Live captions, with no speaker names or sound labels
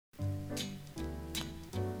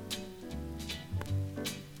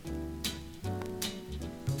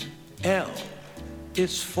L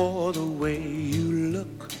is for the way you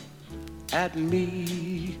look at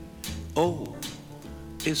me. O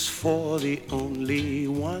is for the only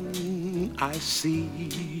one I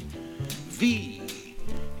see. V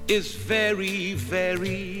is very,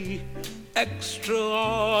 very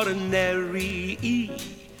extraordinary. E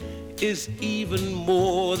is even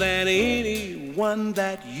more than anyone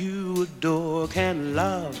that you adore can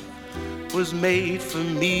love. Was made for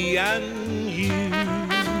me and you.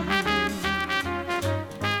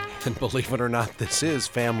 And believe it or not, this is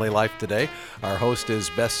Family Life Today. Our host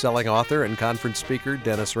is best-selling author and conference speaker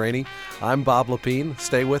Dennis Rainey. I'm Bob Lepine.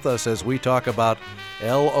 Stay with us as we talk about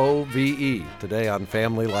LOVE today on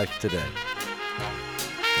Family Life Today.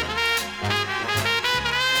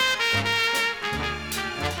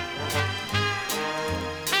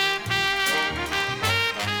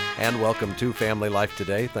 And welcome to Family Life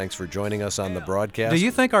Today. Thanks for joining us on the broadcast. Do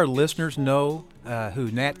you think our listeners know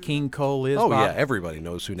who Nat King Cole is, Bob? Yeah, everybody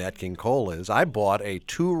knows who Nat King Cole is. I bought a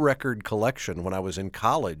 2-record collection when I was in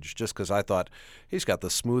college just because I thought he's got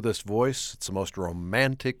the smoothest voice. It's the most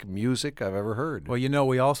romantic music I've ever heard. Well, you know,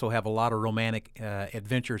 we also have a lot of romantic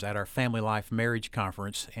adventures at our Family Life Marriage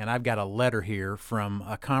Conference, and I've got a letter here from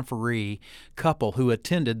a conferee couple who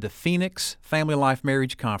attended the Phoenix Family Life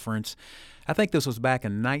Marriage Conference. I think this was back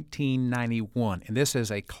in 1991, and this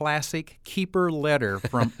is a classic keeper letter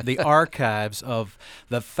from the archives of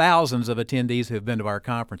the thousands of attendees who have been to our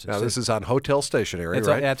conferences. Now, this is on hotel stationery,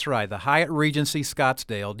 right? That's right, the Hyatt Regency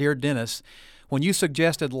Scottsdale. Dear Dennis, when you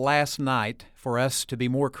suggested last night for us to be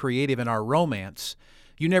more creative in our romance,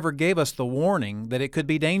 you never gave us the warning that it could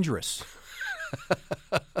be dangerous.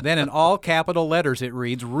 Then in all capital letters it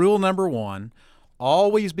reads, Rule number 1,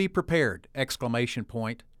 always be prepared, !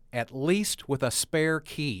 At least with a spare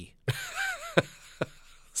key.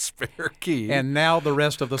 Spare key. And now the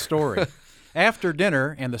rest of the story. After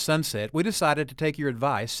dinner and the sunset, we decided to take your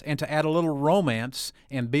advice and to add a little romance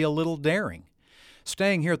and be a little daring.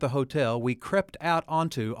 Staying here at the hotel, we crept out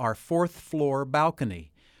onto our 4th-floor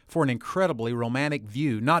balcony for an incredibly romantic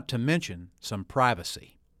view, not to mention some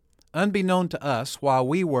privacy. Unbeknown to us, while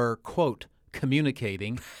we were, quote,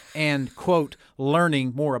 communicating and, quote,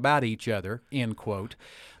 learning more about each other, end quote,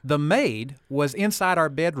 the maid was inside our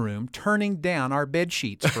bedroom turning down our bed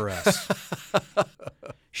sheets for us.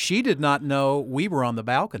 She did not know we were on the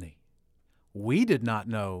balcony. We did not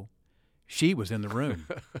know she was in the room.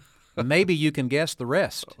 Maybe you can guess the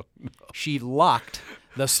rest. Oh, no. She locked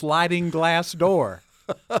the sliding glass door.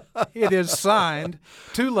 It is signed,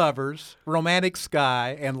 2 lovers, romantic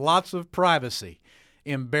sky, and lots of privacy.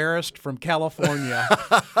 Embarrassed from California.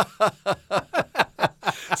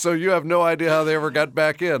 So you have no idea how they ever got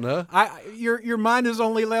back in, huh? Your mind is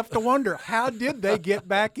only left to wonder, how did they get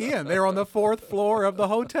back in? They're on the 4th floor of the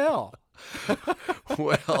hotel.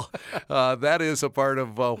 Well, that is a part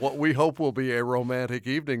of what we hope will be a romantic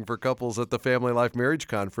evening for couples at the Family Life Marriage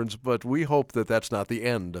Conference, but we hope that that's not the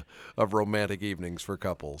end of romantic evenings for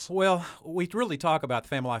couples. Well, we really talk about the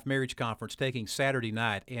Family Life Marriage Conference taking Saturday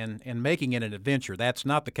night and making it an adventure. That's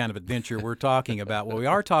not the kind of adventure we're talking about. Well, we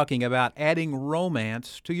are talking about adding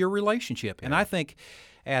romance to your relationship. And I think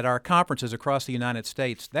at our conferences across the United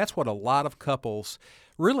States, that's what a lot of couples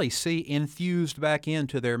really see infused back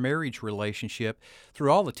into their marriage relationship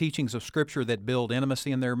through all the teachings of Scripture that build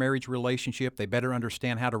intimacy in their marriage relationship. They better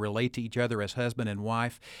understand how to relate to each other as husband and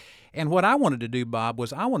wife. And what I wanted to do, Bob,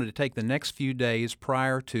 was I wanted to take the next few days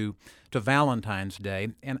prior to Valentine's Day,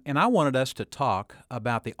 and I wanted us to talk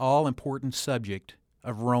about the all-important subject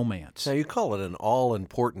of romance. Now, you call it an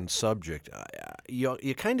all-important subject. You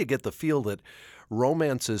kind of get the feel that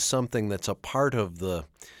romance is something that's a part of the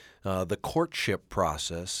courtship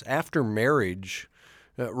process. After marriage,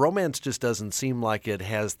 romance just doesn't seem like it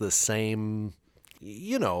has the same,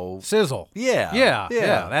 sizzle. Yeah,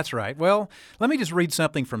 that's right. Well, let me just read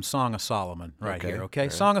something from Song of Solomon here, okay?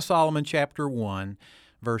 Right. Song of Solomon, chapter 1,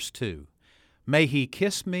 verse 2. May he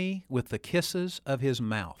kiss me with the kisses of his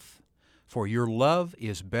mouth, for your love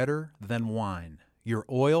is better than wine. Your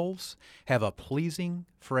oils have a pleasing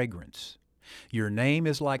fragrance. Your name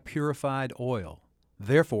is like purified oil.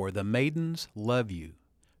 Therefore, the maidens love you.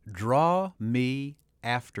 Draw me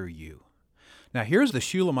after you. Now, here's the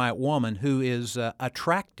Shulamite woman who is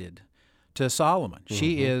attracted to Solomon. Mm-hmm.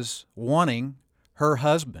 She is wanting her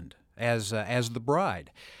husband as the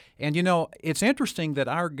bride. And, it's interesting that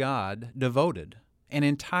our God devoted an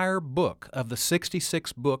entire book of the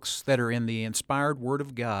 66 books that are in the inspired Word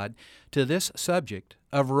of God to this subject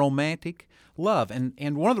of romantic love.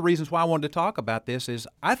 And one of the reasons why I wanted to talk about this is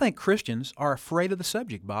I think Christians are afraid of the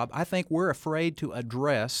subject, Bob. I think we're afraid to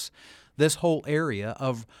address this whole area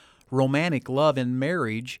of romantic love in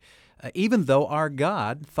marriage even though our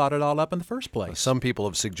God thought it all up in the first place. Some people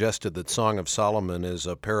have suggested that Song of Solomon is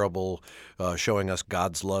a parable showing us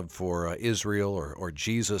God's love for Israel or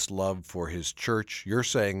Jesus' love for his church. You're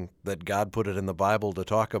saying that God put it in the Bible to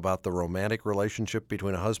talk about the romantic relationship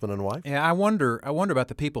between a husband and wife? Yeah, I wonder about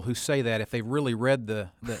the people who say that, if they've really read the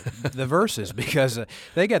verses, because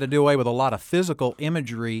they got to do away with a lot of physical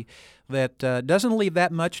imagery that doesn't leave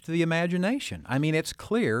that much to the imagination. I mean, it's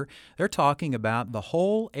clear they're talking about the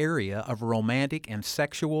whole area of romantic and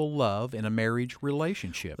sexual love in a marriage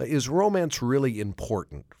relationship. Is romance really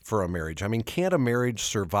important for a marriage? I mean, can't a marriage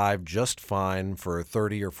survive just fine for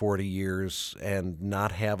 30 or 40 years and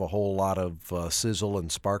not have a whole lot of sizzle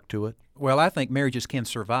and spark to it? Well, I think marriages can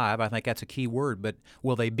survive. I think that's a key word, but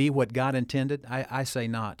will they be what God intended? I say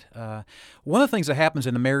not. One of the things that happens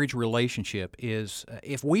in a marriage relationship is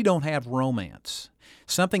if we don't have romance,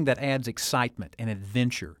 something that adds excitement and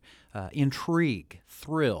adventure, intrigue,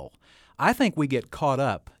 thrill, I think we get caught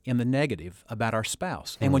up in the negative about our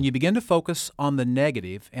spouse. And when you begin to focus on the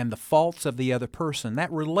negative and the faults of the other person,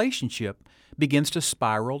 that relationship begins to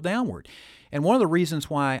spiral downward. And one of the reasons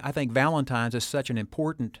why I think Valentine's is such an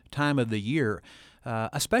important time of the year,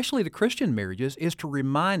 especially to Christian marriages, is to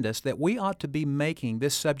remind us that we ought to be making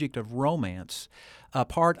this subject of romance a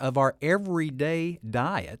part of our everyday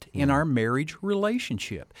diet in our marriage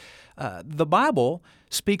relationship. The Bible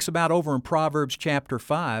speaks about over in Proverbs chapter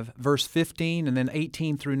 5, verse 15 and then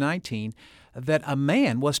 18 through 19, that a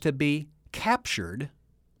man was to be captured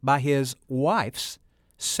by his wife's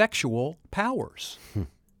sexual powers.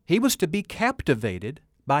 He was to be captivated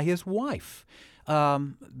by his wife.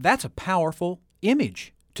 That's a powerful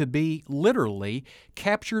image, to be literally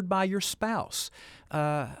captured by your spouse.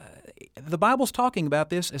 The Bible's talking about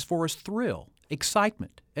this as far as thrill,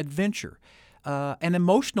 excitement, adventure, an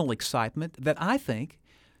emotional excitement that I think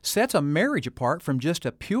sets a marriage apart from just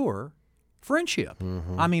a pure friendship.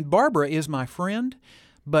 I mean, Barbara is my friend,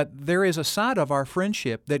 but there is a side of our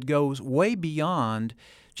friendship that goes way beyond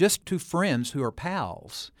just two friends who are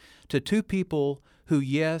pals, to two people who,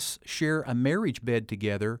 yes, share a marriage bed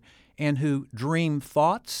together and who dream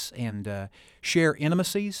thoughts and share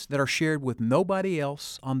intimacies that are shared with nobody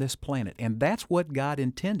else on this planet. And that's what God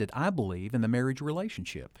intended, I believe, in the marriage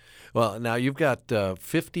relationship. Well, now you've got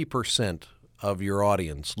 50% of your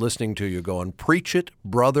audience listening to you going, "Preach it,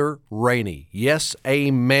 Brother Rainey." Yes,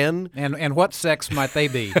 amen. And what sex might they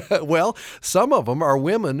be? Well, some of them are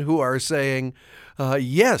women who are saying,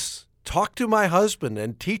 yes, talk to my husband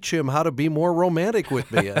and teach him how to be more romantic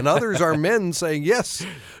with me. And others are men saying, yes,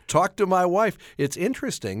 talk to my wife. It's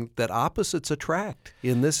interesting that opposites attract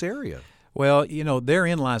in this area. Well, you know,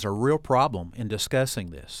 therein lies a real problem in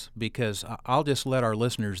discussing this, because I'll just let our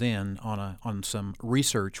listeners in on some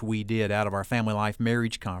research we did out of our Family Life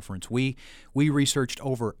Marriage Conference. We researched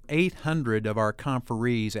over 800 of our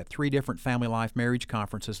conferees at 3 different Family Life Marriage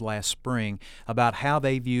Conferences last spring about how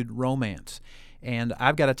they viewed romance. And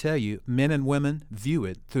I've got to tell you, men and women view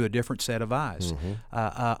it through a different set of eyes.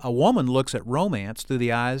 A woman looks at romance through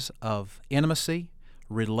the eyes of intimacy,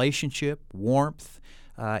 relationship, warmth.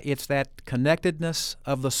 It's that connectedness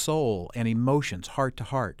of the soul and emotions, heart to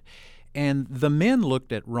heart. And the men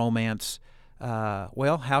looked at romance,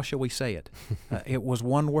 well, how shall we say it? It was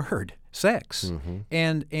one word, sex.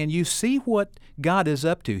 And you see what God is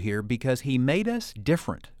up to here, because He made us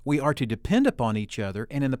different. We are to depend upon each other,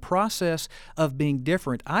 and in the process of being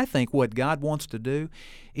different, I think what God wants to do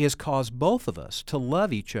is cause both of us to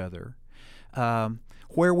love each other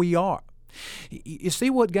where we are. You see,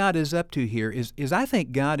 what God is up to here is I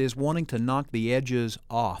think God is wanting to knock the edges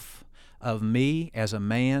off of me as a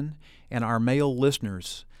man and our male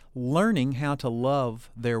listeners learning how to love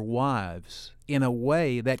their wives in a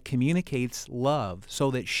way that communicates love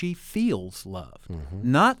so that she feels love.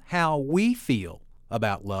 Not how we feel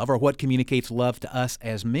about love or what communicates love to us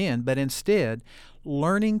as men, but instead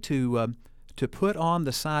learning to put on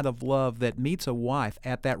the side of love that meets a wife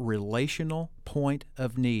at that relational point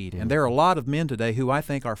of need. And there are a lot of men today who I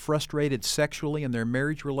think are frustrated sexually in their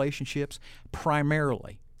marriage relationships,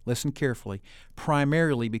 primarily, listen carefully,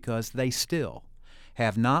 primarily because they still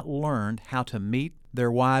have not learned how to meet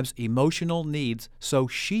their wife's emotional needs so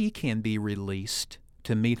she can be released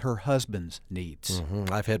to meet her husband's needs.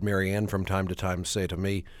 I've had Mary Ann from time to time say to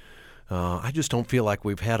me, I just don't feel like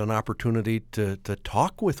we've had an opportunity to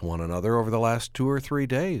talk with one another over the last 2 or 3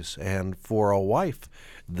 days. And for a wife,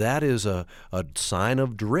 that is a sign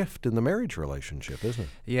of drift in the marriage relationship, isn't it?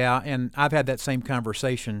 Yeah, and I've had that same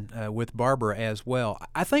conversation with Barbara as well.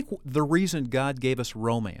 I think the reason God gave us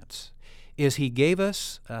romance is He gave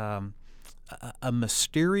us a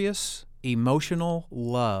mysterious, emotional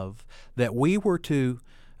love that we were to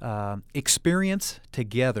experience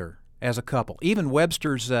together as a couple. Even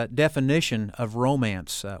Webster's definition of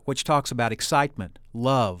romance, which talks about excitement,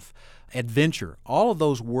 love, adventure, all of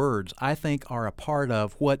those words, I think, are a part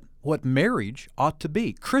of what marriage ought to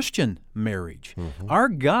be, Christian marriage. Our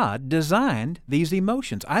God designed these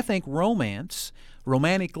emotions. I think romance,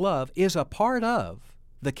 romantic love, is a part of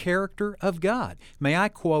the character of God. May I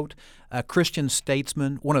quote a Christian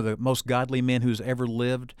statesman, one of the most godly men who's ever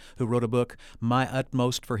lived, who wrote a book, My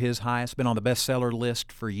Utmost for His Highest, been on the bestseller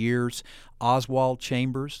list for years, Oswald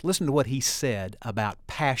Chambers. Listen to what he said about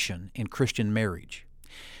passion in Christian marriage.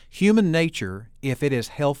 Human nature, if it is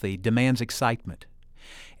healthy, demands excitement.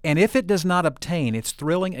 And if it does not obtain its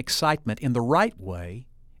thrilling excitement in the right way,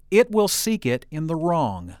 it will seek it in the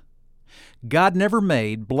wrong. God never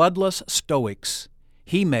made bloodless stoics.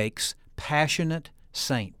 He makes passionate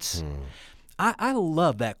saints. I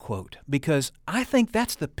love that quote because I think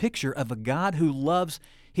that's the picture of a God who loves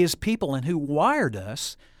His people and who wired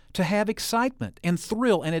us to have excitement and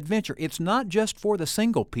thrill and adventure. It's not just for the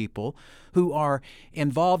single people who are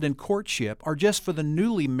involved in courtship or just for the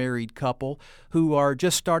newly married couple who are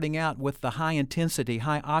just starting out with the high intensity,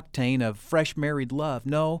 high octane of fresh married love.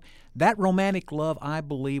 No, that romantic love, I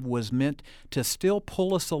believe, was meant to still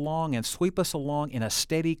pull us along and sweep us along in a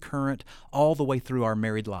steady current all the way through our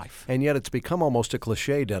married life. And yet it's become almost a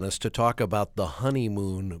cliche, Dennis, to talk about the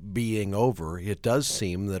honeymoon being over. It does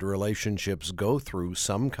seem that relationships go through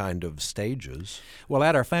some kind of stages. Well,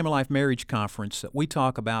 at our Family Life Marriage Conference, we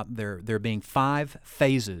talk about there being 5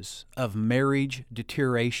 phases of marriage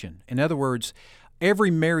deterioration. In other words,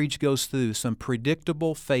 every marriage goes through some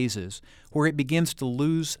predictable phases where it begins to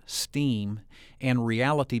lose steam and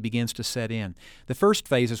reality begins to set in. The first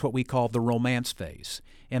phase is what we call the romance phase,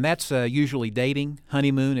 and that's usually dating,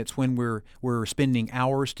 honeymoon. It's when we're spending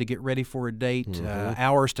hours to get ready for a date,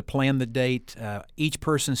 hours to plan the date. Each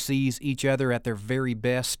person sees each other at their very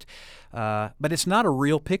best, but it's not a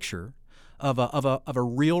real picture of a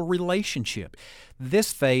real relationship.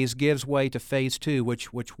 This phase gives way to phase 2,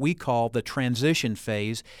 which we call the transition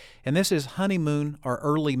phase, and this is honeymoon or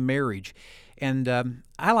early marriage. And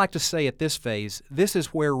I like to say at this phase, this is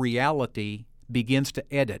where reality begins to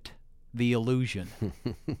edit the illusion.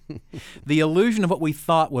 The illusion of what we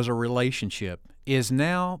thought was a relationship is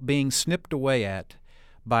now being snipped away at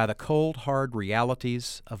by the cold, hard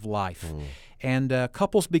realities of life. And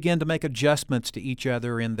couples begin to make adjustments to each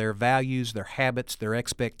other in their values, their habits, their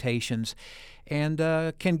expectations, and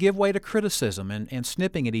can give way to criticism and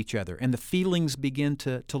snipping at each other. And the feelings begin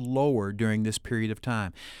to lower during this period of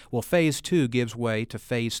time. Well, phase 2 gives way to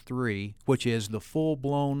phase 3, which is the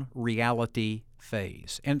full-blown reality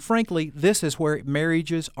phase. And frankly, this is where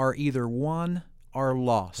marriages are either won or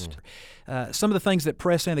lost. Some of the things that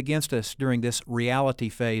press in against us during this reality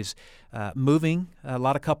phase, moving. A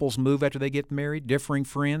lot of couples move after they get married, differing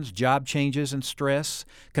friends, job changes and stress,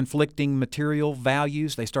 conflicting material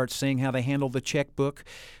values. They start seeing how they handle the checkbook.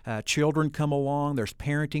 Children come along. There's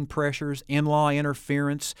parenting pressures, in-law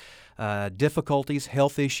interference, difficulties,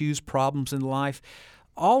 health issues, problems in life.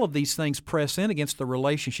 All of these things press in against the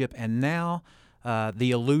relationship, and now the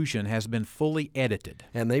illusion has been fully edited.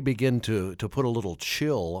 And they begin to put a little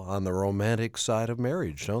chill on the romantic side of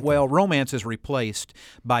marriage, don't they? Well, romance is replaced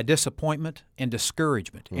by disappointment and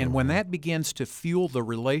discouragement. And when that begins to fuel the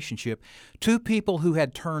relationship, two people who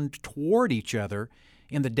had turned toward each other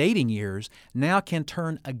in the dating years now can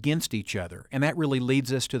turn against each other. And that really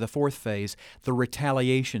leads us to the 4th phase, the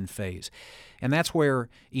retaliation phase. And that's where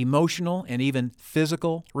emotional and even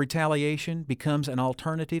physical retaliation becomes an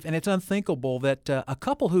alternative. And it's unthinkable that a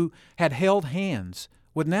couple who had held hands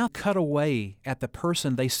would now cut away at the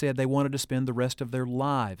person they said they wanted to spend the rest of their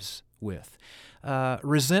lives with.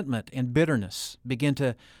 Resentment and bitterness begin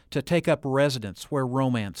to take up residence where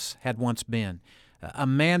romance had once been. A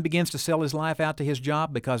man begins to sell his life out to his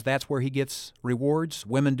job because that's where he gets rewards.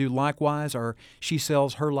 Women do likewise, or she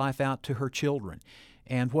sells her life out to her children.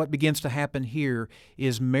 And what begins to happen here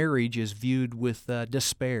is marriage is viewed with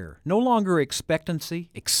despair. No longer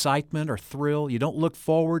expectancy, excitement, or thrill. You don't look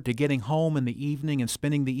forward to getting home in the evening and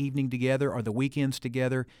spending the evening together or the weekends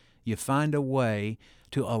together. You find a way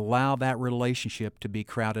to allow that relationship to be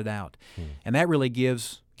crowded out. And that really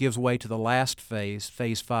gives way to the last phase,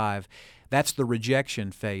 phase 5. That's the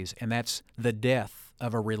rejection phase, and that's the death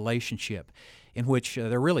of a relationship, in which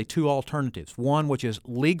there are really 2 alternatives. One, which is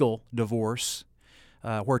legal divorce,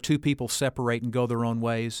 where 2 people separate and go their own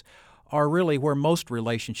ways, or really where most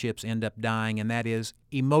relationships end up dying, and that is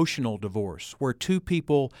emotional divorce, where 2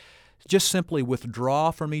 people just simply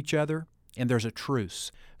withdraw from each other and there's a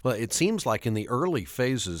truce. Well, it seems like in the early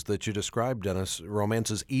phases that you described, Dennis, romance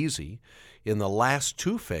is easy. In the last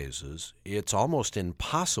two phases, it's almost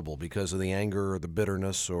impossible because of the anger or the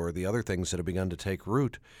bitterness or the other things that have begun to take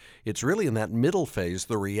root. It's really in that middle phase,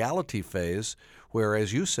 the reality phase, where,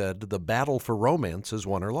 as you said, the battle for romance is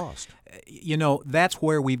won or lost. You know, that's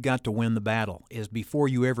where we've got to win the battle, is before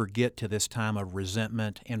you ever get to this time of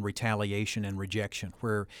resentment and retaliation and rejection,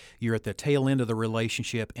 where you're at the tail end of the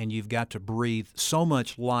relationship and you've got to breathe so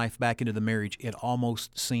much life back into the marriage, it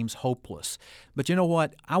almost seems hopeless. But you know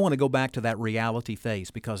what? I want to go back to that reality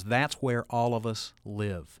phase, because that's where all of us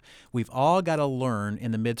live. We've all got to learn,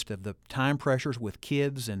 in the midst of the time pressures with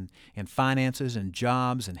kids and finances and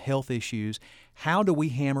jobs and health issues, how do we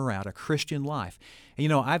hammer out a Christian life? You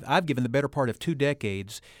know, I've given the better part of 2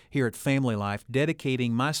 decades here at Family Life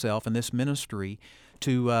dedicating myself in this ministry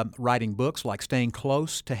to writing books like Staying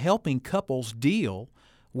Close, to helping couples deal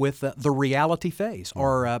with the reality phase,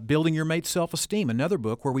 or Building Your Mate's Self-Esteem, another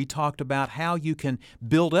book where we talked about how you can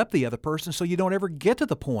build up the other person so you don't ever get to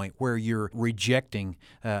the point where you're rejecting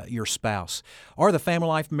your spouse, or the Family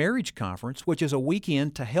Life Marriage Conference, which is a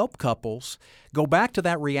weekend to help couples go back to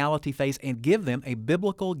that reality phase and give them a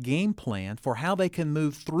biblical game plan for how they can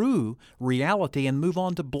move through reality and move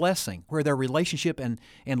on to blessing, where their relationship and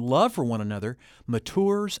love for one another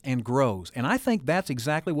matures and grows. And I think that's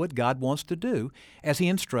exactly what God wants to do as He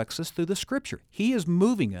instructs us through the Scripture. He is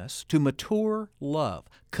moving us to mature love,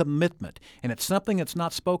 commitment, and it's something that's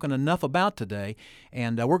not spoken enough about today,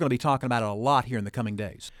 and we're going to be talking about it a lot here in the coming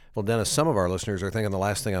days. Well, Dennis, some of our listeners are thinking the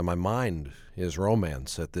last thing on my mind is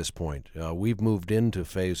romance at this point. We've moved into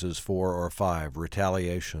phases 4 or 5,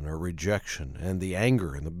 retaliation or rejection, and the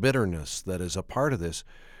anger and the bitterness that is a part of this.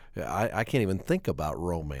 I can't even think about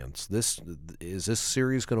romance. Is this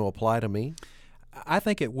series going to apply to me? I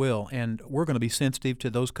think it will, and we're going to be sensitive to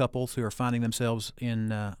those couples who are finding themselves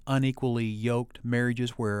in unequally yoked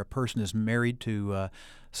marriages, where a person is married to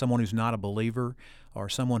someone who's not a believer or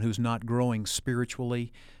someone who's not growing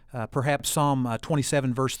spiritually. Perhaps Psalm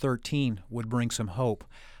 27, verse 13 would bring some hope.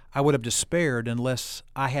 I would have despaired unless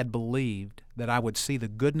I had believed that I would see the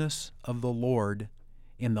goodness of the Lord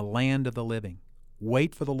in the land of the living.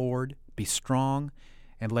 Wait for the Lord, be strong,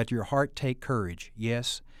 and let your heart take courage.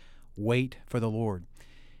 Yes, wait for the Lord.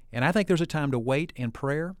 And I think there's a time to wait in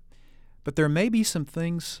prayer, but there may be some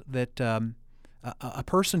things that a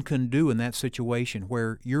person can do in that situation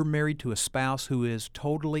where you're married to a spouse who is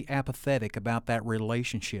totally apathetic about that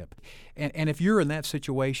relationship. And if you're in that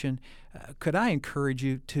situation, could I encourage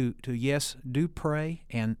you to yes, do pray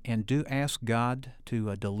and do ask God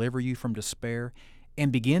to deliver you from despair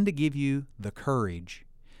and begin to give you the courage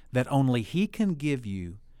that only He can give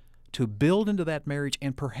you to build into that marriage,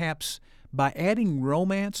 and perhaps by adding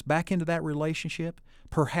romance back into that relationship,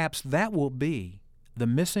 perhaps that will be the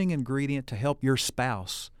missing ingredient to help your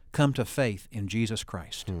spouse come to faith in Jesus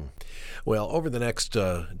Christ. Well, over the next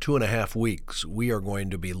 2.5 weeks, we are going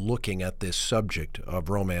to be looking at this subject of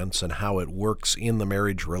romance and how it works in the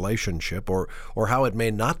marriage relationship, or how it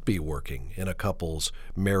may not be working in a couple's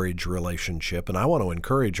marriage relationship. And I want to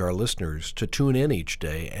encourage our listeners to tune in each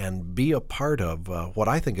day and be a part of what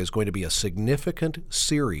I think is going to be a significant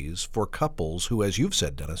series for couples who, as you've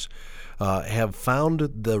said, Dennis, have found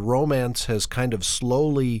the romance has kind of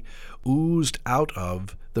slowly oozed out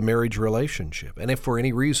of the marriage relationship. And if for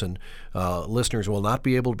any reason listeners will not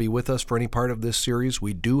be able to be with us for any part of this series,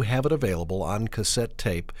 we do have it available on cassette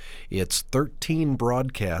tape. It's 13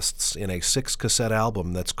 broadcasts in a 6-cassette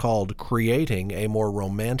album that's called Creating a More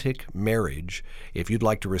Romantic Marriage. If you'd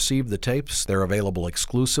like to receive the tapes, they're available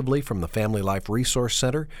exclusively from the Family Life Resource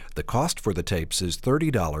Center. The cost for the tapes is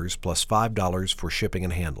 $30 plus $5 for shipping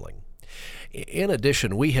and handling. In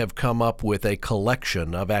addition, we have come up with a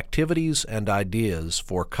collection of activities and ideas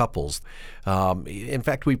for couples. In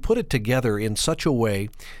fact, we put it together in such a way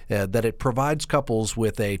that it provides couples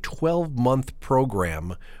with a 12-month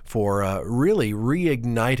program for really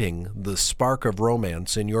reigniting the spark of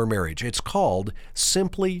romance in your marriage. It's called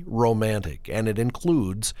Simply Romantic, and it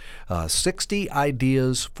includes 60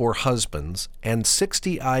 ideas for husbands and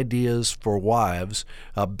 60 ideas for wives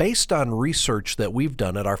based on research that we've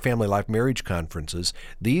done at our Family Life Marriage Conferences.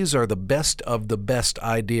 These are the best of the best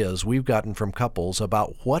ideas we've gotten from couples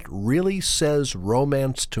about what really says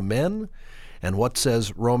romance to men and what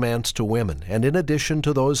says romance to women. And in addition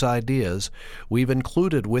to those ideas, we've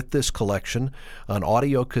included with this collection an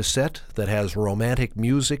audio cassette that has romantic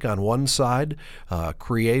music on one side,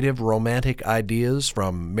 creative romantic ideas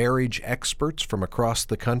from marriage experts from across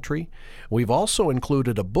the country. We've also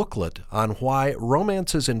included a booklet on why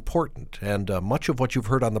romance is important, and much of what you've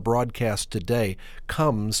heard on the broadcast today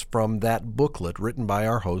comes from that booklet written by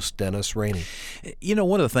our host, Dennis Rainey. You know,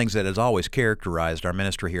 one of the things that has always characterized our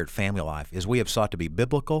ministry here at Family Life is we have sought to be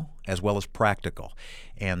biblical as well as practical.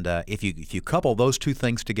 And if you couple those two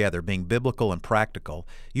things together, being biblical and practical,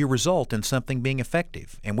 you result in something being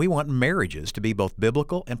effective. And we want marriages to be both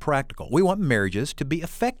biblical and practical. We want marriages to be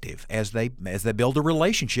effective as they build a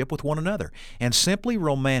relationship with one another. And Simply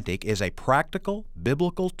Romantic is a practical,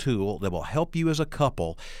 biblical tool that will help you as a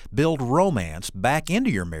couple build romance back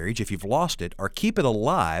into your marriage if you've lost it, or keep it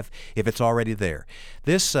alive if it's already there.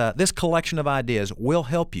 This collection of ideas will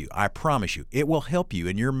help you. I promise you, it will help you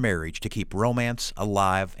in your marriage to keep romance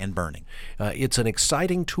alive and burning. It's an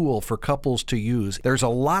exciting tool for couples to use. There's a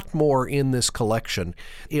lot more in this collection.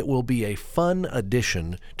 It will be a fun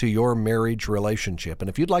addition to your marriage relationship. And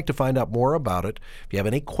if you'd like to find out more about it, if you have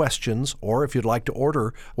any questions, or if you'd like to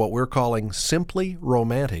order what we're calling Simply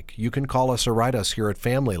Romantic, you can call us or write us here at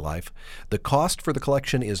Family Life. The cost for the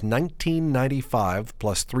collection is $19.95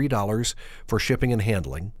 plus $3 for shipping and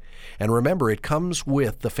handling. And remember, it comes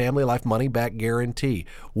with the Family Life money-back guarantee.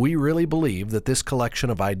 We really believe that this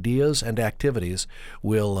collection of ideas and activities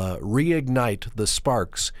will reignite the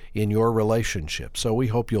sparks in your relationship. So we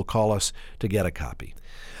hope you'll call us to get a copy.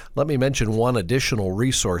 Let me mention one additional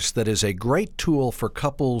resource that is a great tool for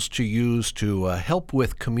couples to use to help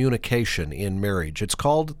with communication in marriage. It's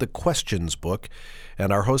called the Questions Book,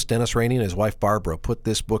 and our host Dennis Rainey and his wife Barbara put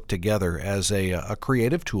this book together as a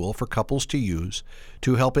creative tool for couples to use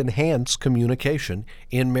to help enhance communication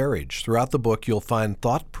in marriage. Throughout the book, you'll find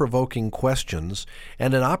thought-provoking questions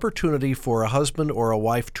and an opportunity for a husband or a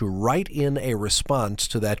wife to write in a response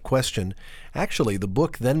to that question. Actually, the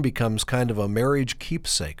book then becomes kind of a marriage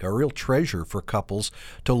keepsake, a real treasure for couples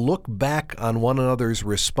to look back on one another's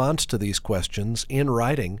response to these questions in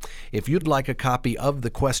writing. If you'd like a copy of the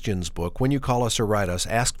Questions Book, when you call us or write us,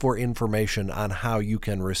 ask for information on how you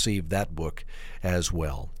can receive that book as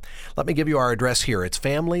well. Let me give you our address here. It's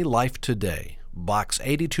Family Life Today, Box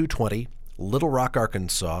 8220, Little Rock,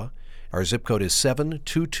 Arkansas. Our zip code is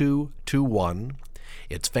 72221.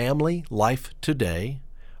 It's Family Life Today,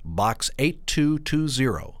 Box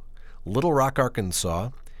 8220, Little Rock, Arkansas,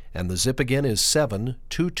 and the zip again is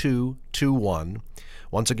 72221.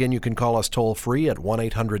 Once again, you can call us toll-free at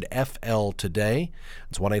 1-800-FL-TODAY.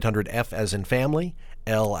 It's 1-800-F as in family,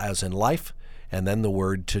 L as in life, and then the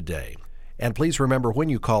word today. And please remember, when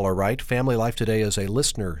you call or write, Family Life Today is a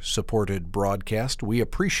listener-supported broadcast. We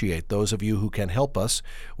appreciate those of you who can help us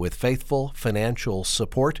with faithful financial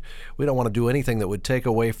support. We don't want to do anything that would take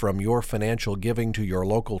away from your financial giving to your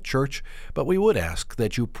local church, but we would ask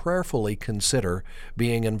that you prayerfully consider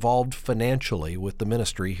being involved financially with the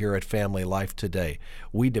ministry here at Family Life Today.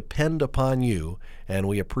 We depend upon you, and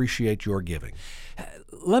we appreciate your giving.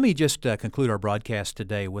 Let me just conclude our broadcast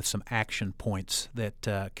today with some action points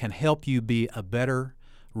that can help you be a better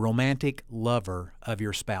romantic lover of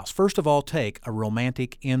your spouse. First of all, take a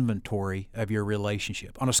romantic inventory of your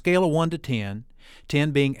relationship. On a scale of 1 to 10,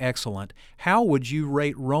 10 being excellent, how would you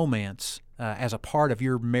rate romance as a part of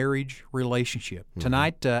your marriage relationship? Mm-hmm.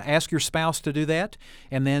 Tonight, ask your spouse to do that,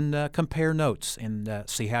 and then compare notes and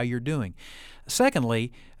see how you're doing.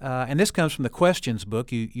 Secondly, and this comes from the Questions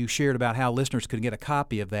Book, you shared about how listeners could get a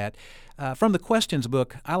copy of that. From the Questions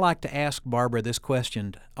Book, I like to ask Barbara this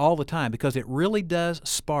question all the time because it really does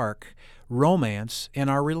spark romance in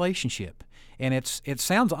our relationship. And it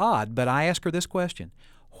sounds odd, but I ask her this question: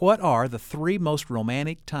 what are the 3 most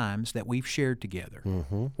romantic times that we've shared together?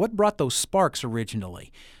 Mm-hmm. What brought those sparks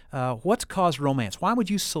originally? What's caused romance? Why would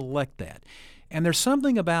you select that? And there's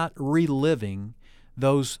something about reliving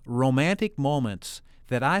those romantic moments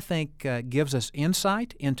that I think gives us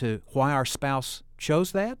insight into why our spouse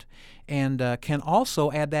chose that, and can also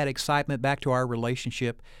add that excitement back to our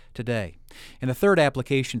relationship today. And the third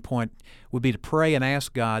application point would be to pray and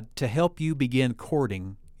ask God to help you begin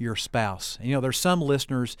courting your spouse. And, there's some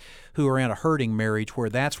listeners who are in a hurting marriage where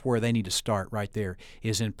that's where they need to start right there,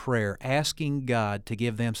 is in prayer, asking God to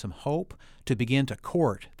give them some hope to begin to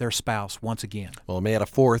court their spouse once again. Well, I may add a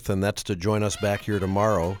fourth, and that's to join us back here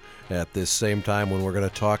tomorrow at this same time when we're going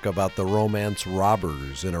to talk about the romance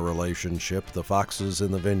robbers in a relationship, the foxes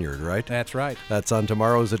in the vineyard, right? That's right. That's on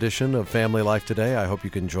tomorrow's edition of Family Life Today. I hope you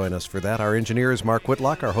can join us for that. Our engineer is Mark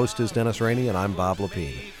Whitlock. Our host is Dennis Rainey, and I'm Bob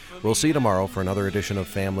Lepine. We'll see you tomorrow for another edition of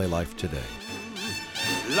Family Life Today.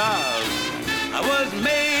 love was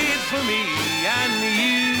made for me and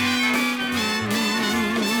you.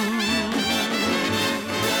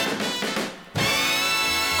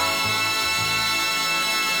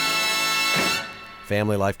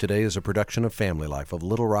 Family Life Today is a production of Family Life of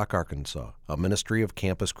Little Rock, Arkansas, a ministry of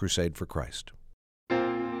Campus Crusade for Christ.